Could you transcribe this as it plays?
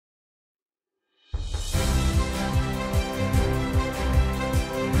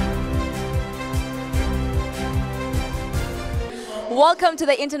Welcome to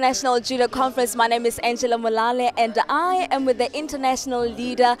the International Judah Conference. My name is Angela Molale and I am with the international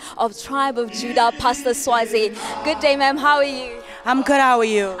leader of Tribe of Judah, Pastor Swazi. Good day, ma'am. How are you? I'm good. How are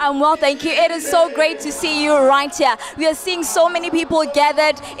you? I'm well, thank you. It is so great to see you right here. We are seeing so many people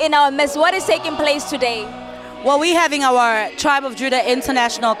gathered in our midst. What is taking place today? Well, we're having our Tribe of Judah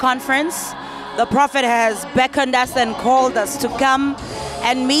International Conference. The prophet has beckoned us and called us to come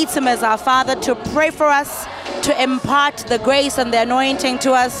and meet him as our Father, to pray for us, to impart the grace and the anointing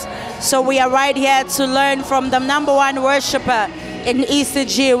to us. So we are right here to learn from the #1 worshiper in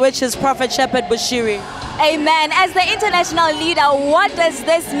ECG, which is Prophet Shepherd Bushiri. Amen. As the international leader, what does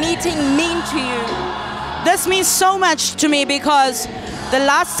this meeting mean to you? This means so much to me because the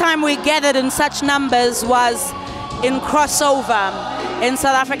last time we gathered in such numbers was in Crossover in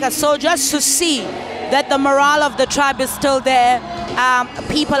South Africa. So just to see that the morale of the tribe is still there,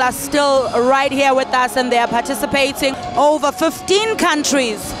 people are still right here with us and they are participating. Over 15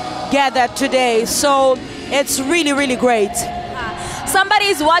 countries gathered today, so it's really, really great. Somebody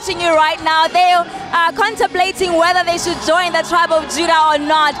is watching you right now. They are contemplating whether they should join the Tribe of Judah or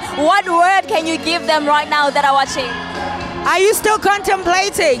not. What word can you give them right now that are watching? Are you still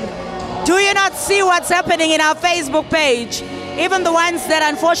contemplating? Do you not see what's happening in our Facebook page? Even the ones that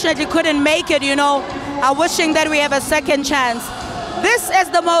unfortunately couldn't make it, you know, are wishing that we have a second chance. This is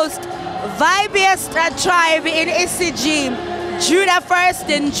the most vibiest tribe in ECG. Judah first,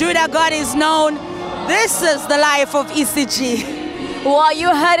 in Judah God is known. This is the life of ECG. Well, you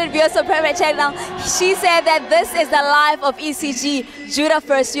heard it, via Supreme Channel. She said that this is the life of ECG. Judah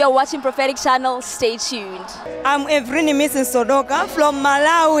first. You are watching Prophetic Channel. Stay tuned. I'm Evrini Mrs. Sodoka from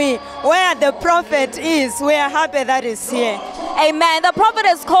Malawi, where the prophet is. We are happy that he's here. Amen. The prophet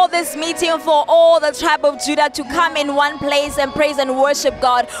has called this meeting for all the Tribe of Judah to come in one place and praise and worship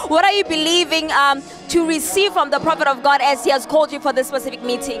God. What are you believing to receive from the prophet of God as he has called you for this specific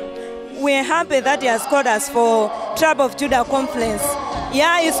meeting? We're happy that he has called us for Tribe of Judah Conference.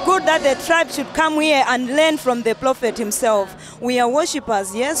 Yeah, it's good that the tribe should come here and learn from the prophet himself. We are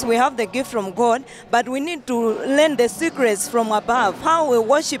worshippers, yes, we have the gift from God, but we need to learn the secrets from above, how a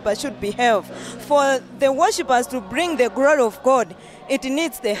worshipper should behave. For the worshippers to bring the glory of God, it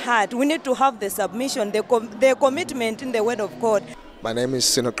needs the heart. We need to have the submission, the commitment in the word of God. My name is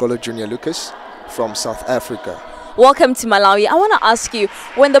Sinokolo Junior Lucas from South Africa. Welcome to Malawi. I want to ask you,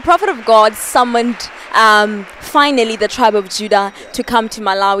 when the prophet of God summoned finally the Tribe of Judah to come to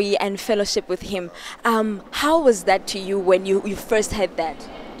Malawi and fellowship with him, how was that to you when you first heard that?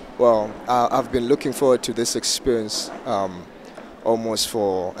 Well, I've been looking forward to this experience almost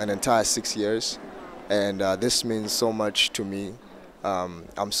for an entire 6 years, and this means so much to me.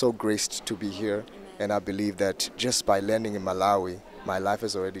 I'm so graced to be here, and I believe that just by landing in Malawi, my life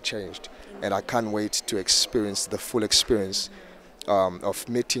has already changed. And I can't wait to experience the full experience of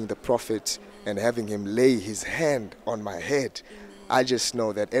meeting the prophet and having him lay his hand on my head. I just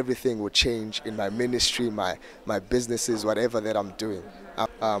know that everything will change in my ministry, my businesses, whatever that I'm doing.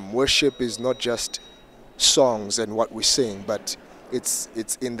 Worship is not just songs and what we sing, but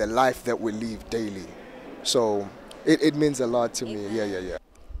it's in the life that we live daily. So it means a lot to me. Yeah.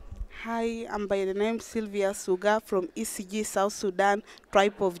 Hi, I'm by the name Sylvia Suga from ECG South Sudan,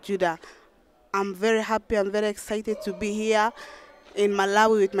 Tribe of Judah. I'm very happy, I'm very excited to be here in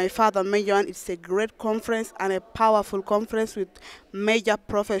Malawi with my father, Major. It's a great conference and a powerful conference with Major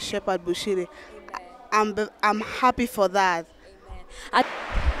Prophet Shepherd Bushiri. I'm happy for that.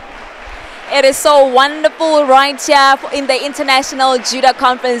 It is so wonderful right here in the International Judah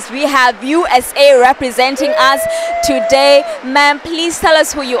Conference. We have USA representing us today. Ma'am, please tell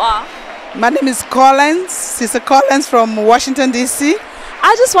us who you are. My name is Collins, Sister Collins from Washington, D.C.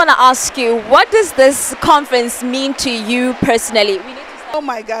 I just want to ask you, what does this conference mean to you personally? Oh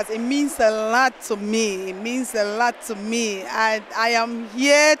my God, it means a lot to me. It means a lot to me. I am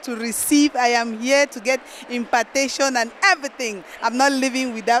here to receive. I am here to get impartation and everything. I'm not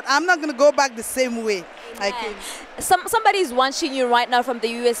living without. I'm not going to go back the same way. Somebody is watching you right now from the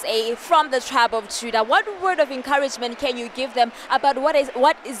USA, from the Tribe of Judah. What word of encouragement can you give them about what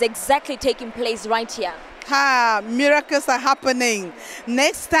is exactly taking place right here? Miracles are happening.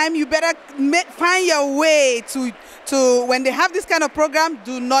 Next time you better find your way to when they have this kind of program,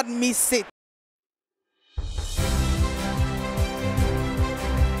 do not miss it.